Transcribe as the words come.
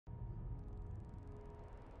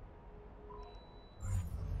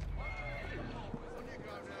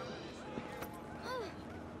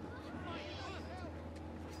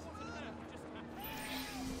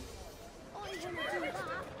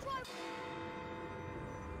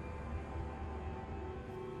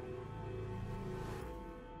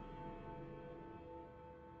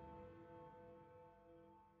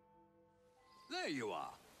you are.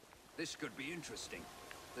 This could be interesting.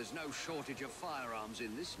 There's no shortage of firearms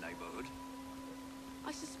in this neighborhood.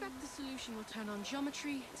 I suspect the solution will turn on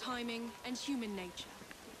geometry, timing, and human nature.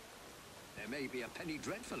 There may be a penny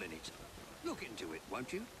dreadful in it. Look into it,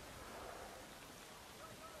 won't you?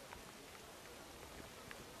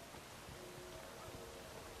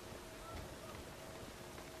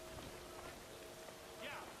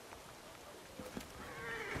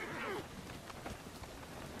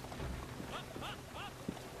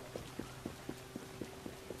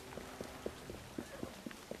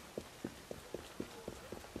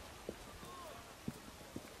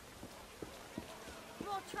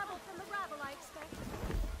 Trouble from the rabble, I expect.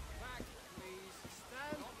 Back, please.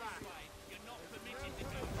 Stand back. You're not permitted to go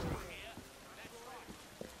through here. That's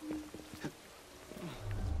right.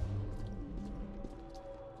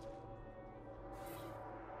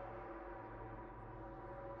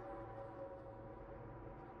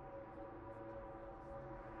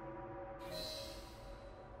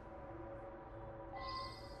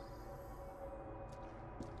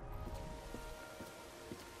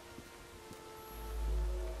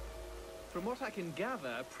 From what I can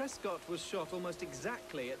gather, Prescott was shot almost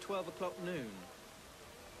exactly at 12 o'clock noon.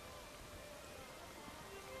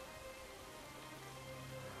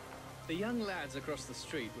 The young lads across the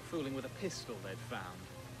street were fooling with a pistol they'd found.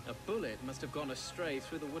 A bullet must have gone astray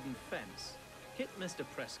through the wooden fence. Hit Mr.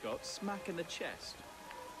 Prescott smack in the chest.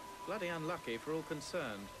 Bloody unlucky for all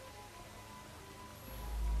concerned.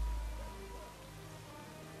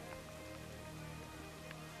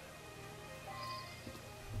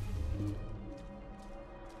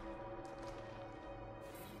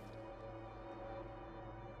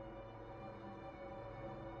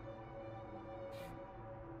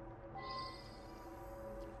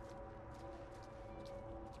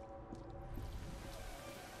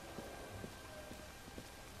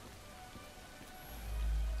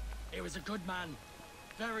 He was a good man,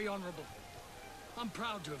 very honourable. I'm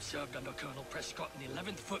proud to have served under Colonel Prescott in the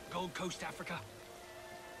 11th Foot Gold Coast, Africa.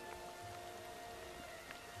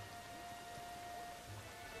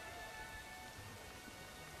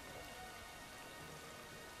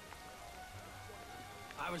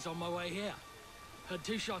 I was on my way here. Heard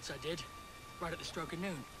 2 shots I did, right at the stroke of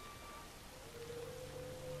noon.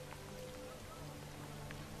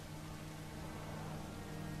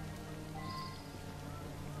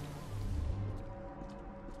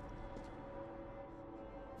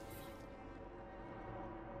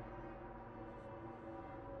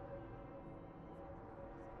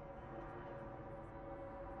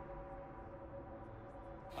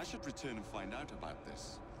 I should return and find out about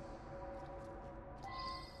this.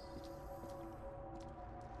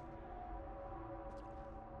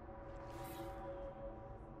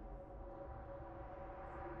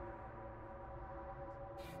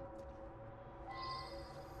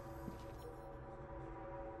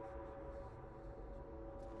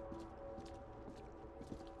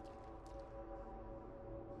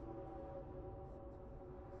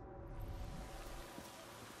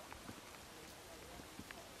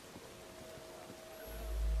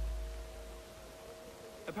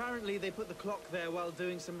 Apparently they put the clock there while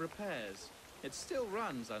doing some repairs. It still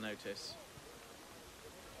runs, I notice.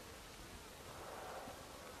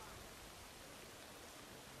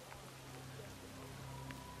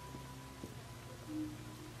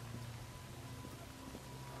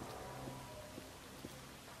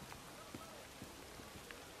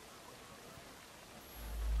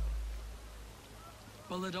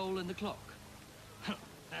 Bullet hole in the clock.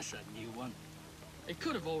 That's a new one. It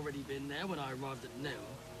could have already been there when I arrived at noon.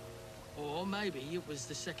 Or maybe it was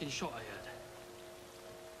the second shot I heard.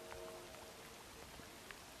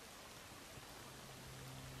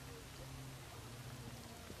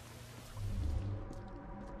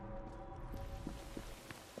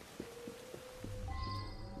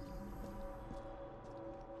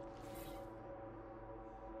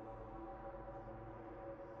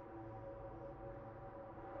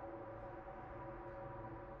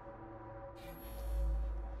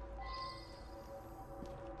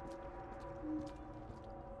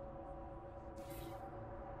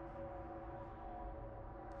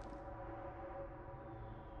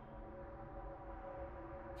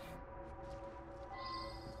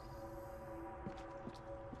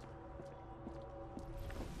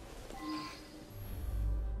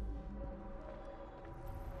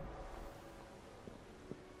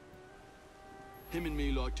 Him and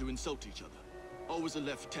me like to insult each other. I was a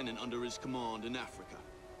lieutenant under his command in Africa.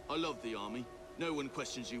 I love the army. No one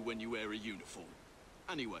questions you when you wear a uniform.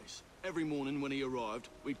 Anyways, every morning when he arrived,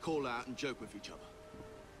 we'd call out and joke with each other.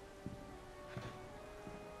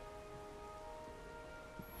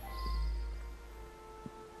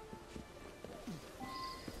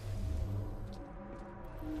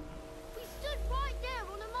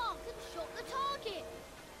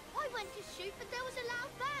 I went to shoot, but there was a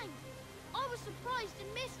loud bang. I was surprised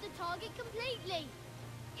and missed the target completely.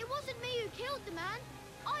 It wasn't me who killed the man.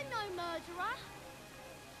 I'm no murderer.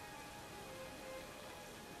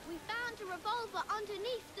 We found a revolver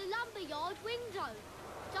underneath the lumberyard window.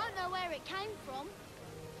 Don't know where it came from.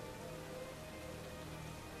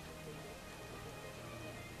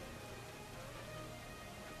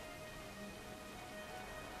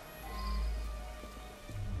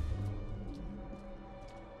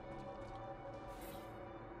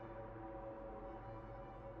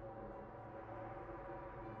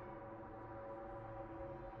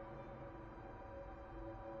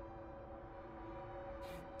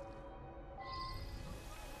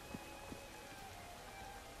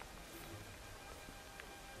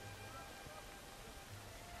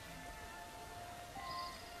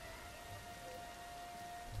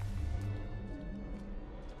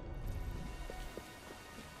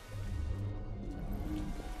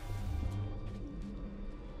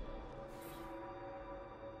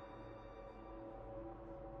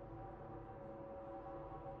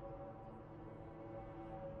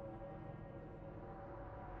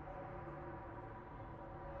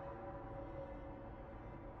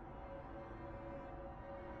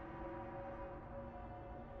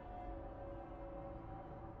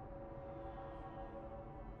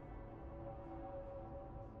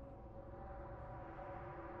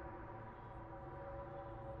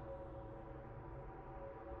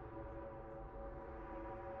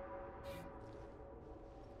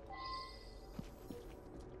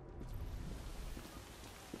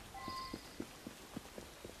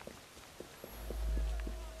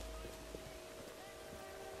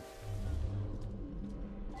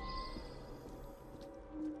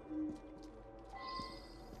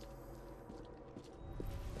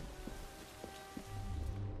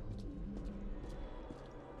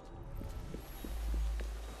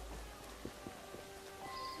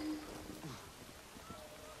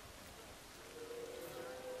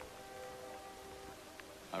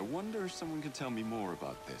 I wonder if someone could tell me more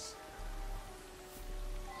about this.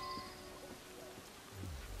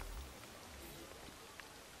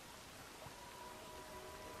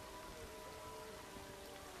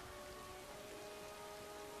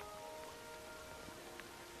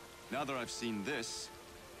 Now that I've seen this,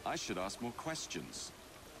 I should ask more questions.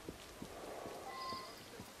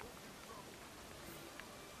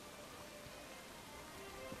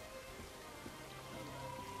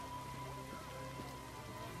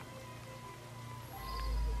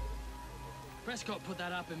 Prescott put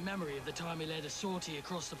that up in memory of the time he led a sortie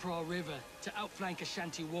across the Pra River to outflank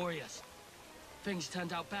Ashanti warriors. Things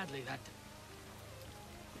turned out badly that day.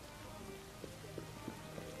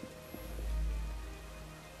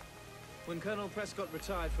 When Colonel Prescott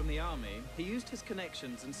retired from the army, he used his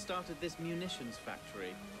connections and started this munitions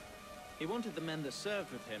factory. He wanted the men that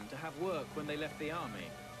served with him to have work when they left the army.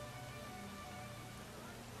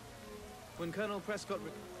 When Colonel Prescott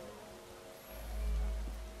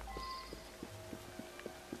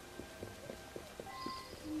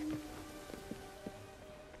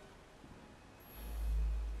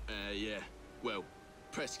Yeah. Well,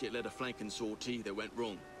 Prescott led a flanking sortie that went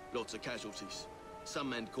wrong. Lots of casualties. Some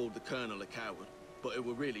men called the colonel a coward, but it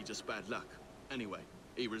were really just bad luck. Anyway,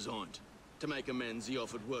 he resigned. To make amends, he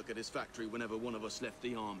offered work at his factory whenever one of us left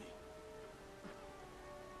the army.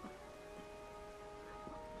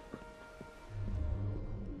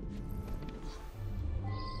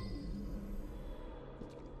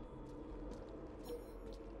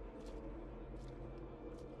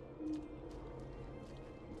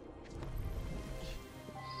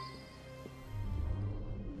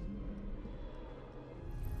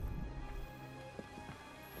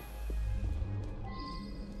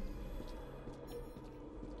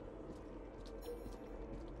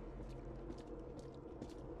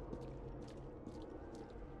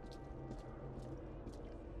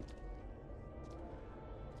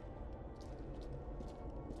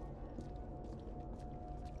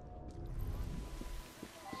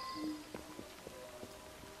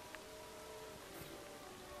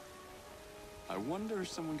 I wonder if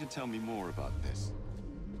someone could tell me more about this.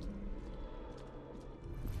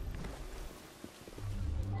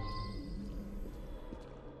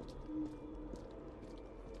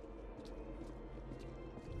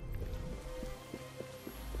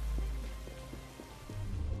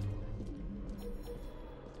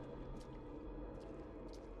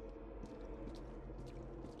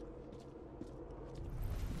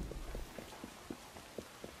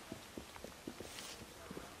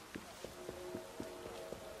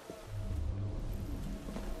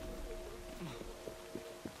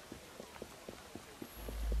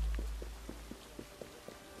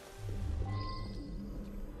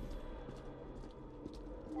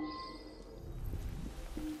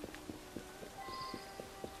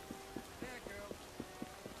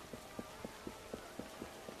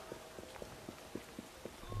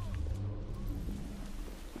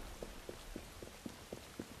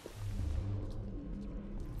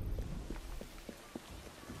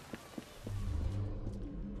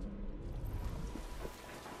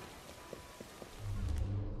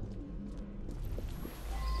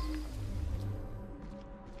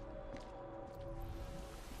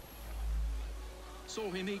 Saw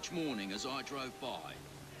him each morning as I drove by.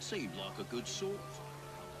 Seemed like a good sort.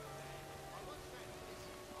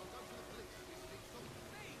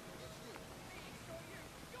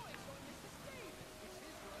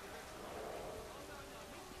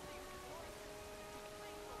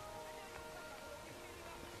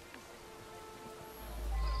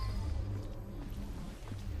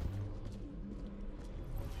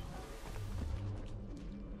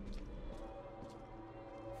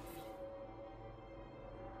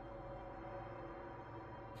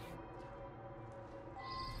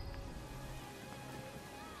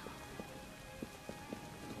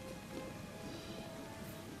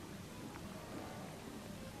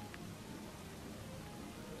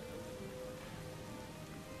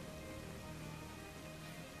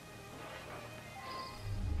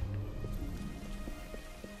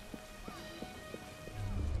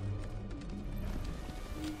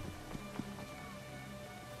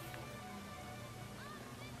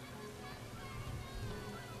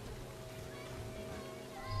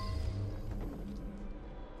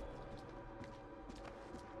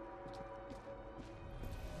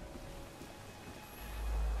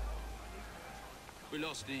 We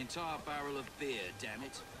lost an entire barrel of beer, damn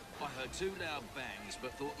it. I heard 2 loud bangs,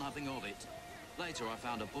 but thought nothing of it. Later, I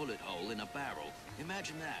found a bullet hole in a barrel.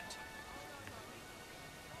 Imagine that.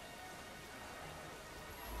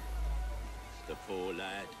 The poor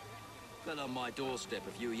lad. Fell on my doorstep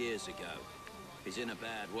a few years ago. He's in a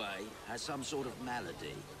bad way, has some sort of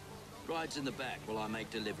malady. Rides in the back while I make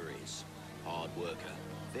deliveries. Hard worker,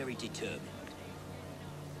 very determined.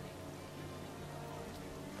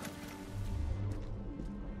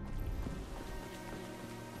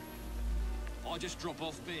 I just drop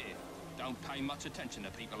off beer. Don't pay much attention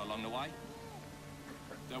to people along the way.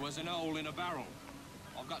 There was an hole in a barrel.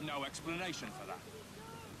 I've got no explanation for that.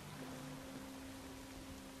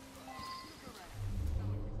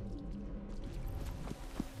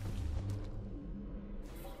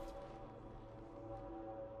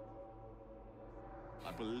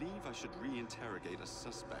 I believe I should re-interrogate a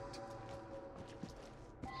suspect.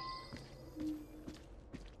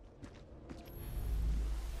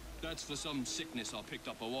 That's for some sickness I picked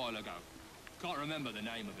up a while ago. Can't remember the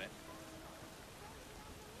name of it.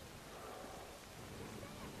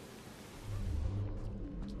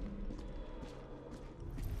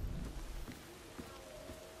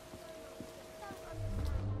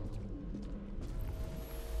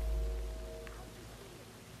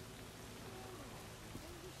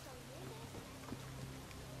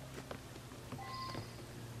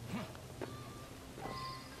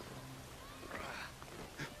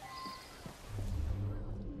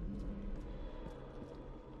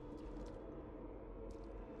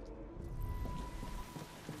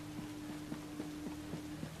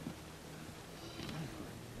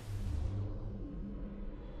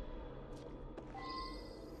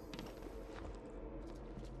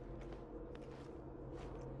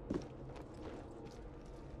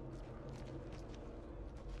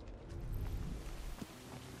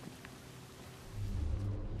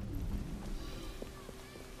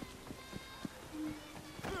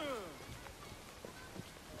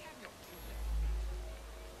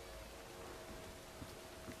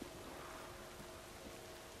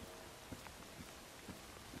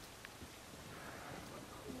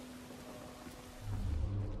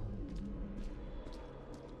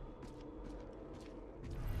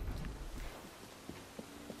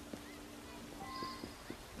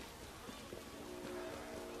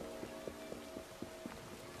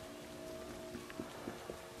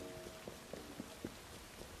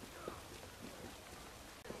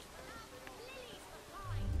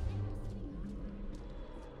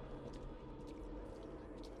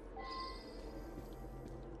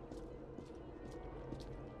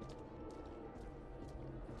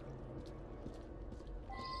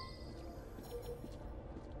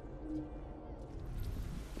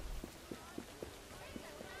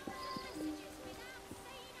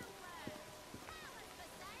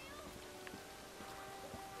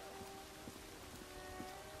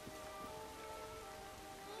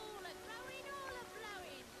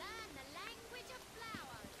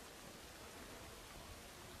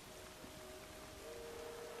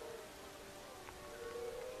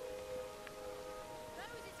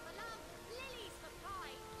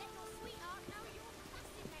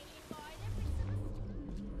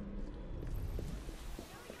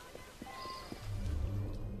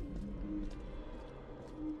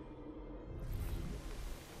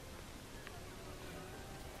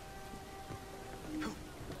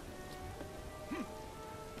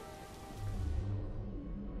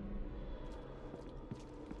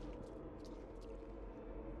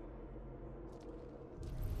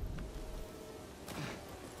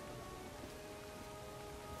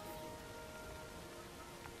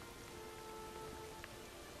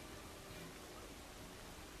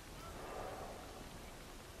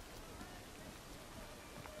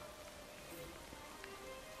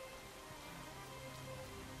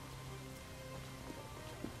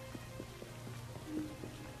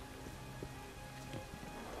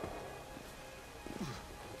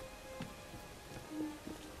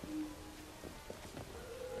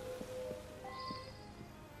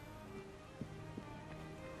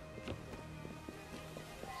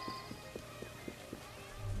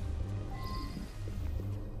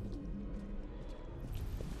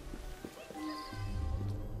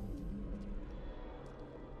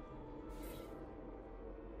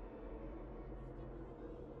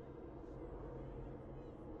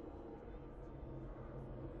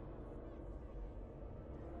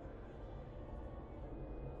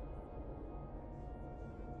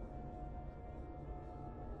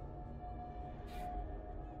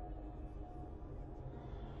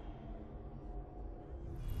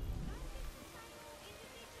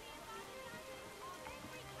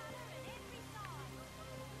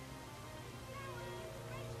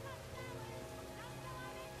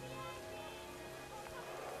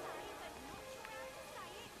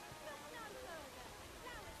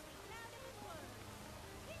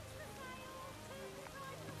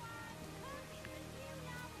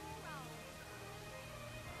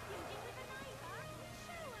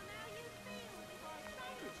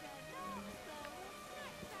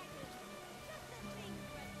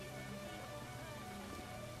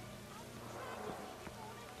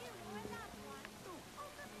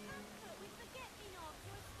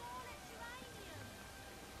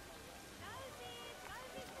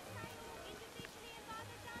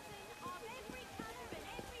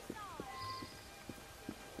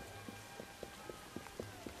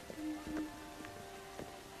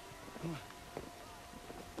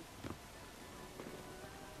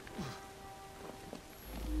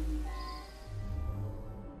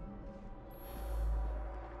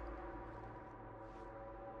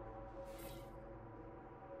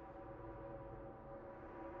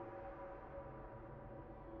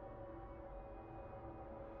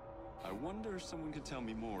 I wonder if someone could tell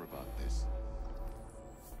me more about this.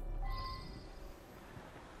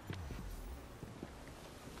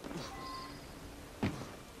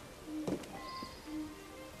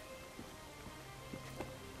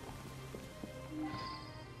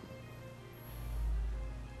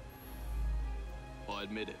 I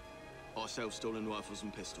admit it. I sell stolen rifles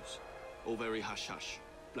and pistols. All very hush-hush.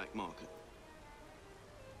 Black market.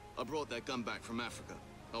 I brought that gun back from Africa.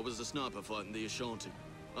 I was a sniper fighting the Ashanti.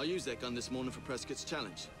 I used that gun this morning for Prescott's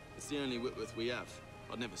challenge. It's the only Whitworth we have.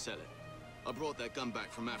 I'd never sell it. I brought that gun back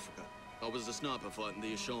from Africa. I was a sniper fighting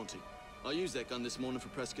the Ashanti. I used that gun this morning for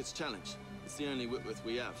Prescott's challenge. It's the only Whitworth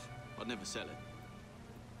we have. I'd never sell it.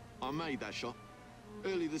 I made that shot.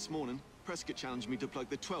 Early this morning, Prescott challenged me to plug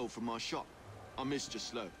the 12 from my shot. I missed just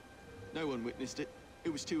slow. No one witnessed it. It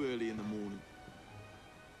was too early in the morning.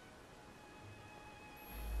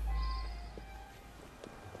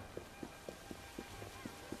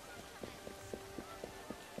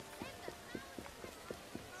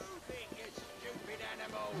 Move it, you stupid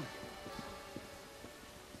animal!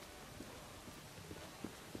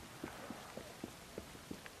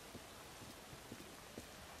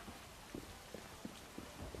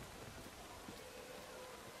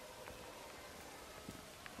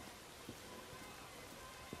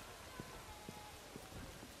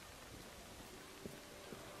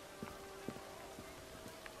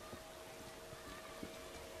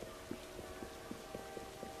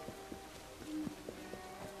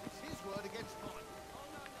 It's his word against mine.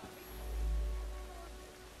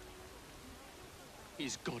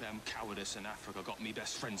 His goddamn cowardice in Africa got me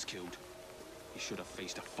best friends killed. He should have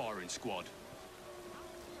faced a firing squad.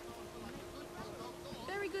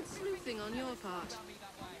 Very good sleuthing on your part.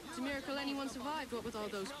 It's a miracle anyone survived, what with all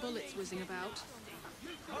those bullets whizzing about.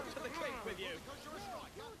 Up to the cake with you!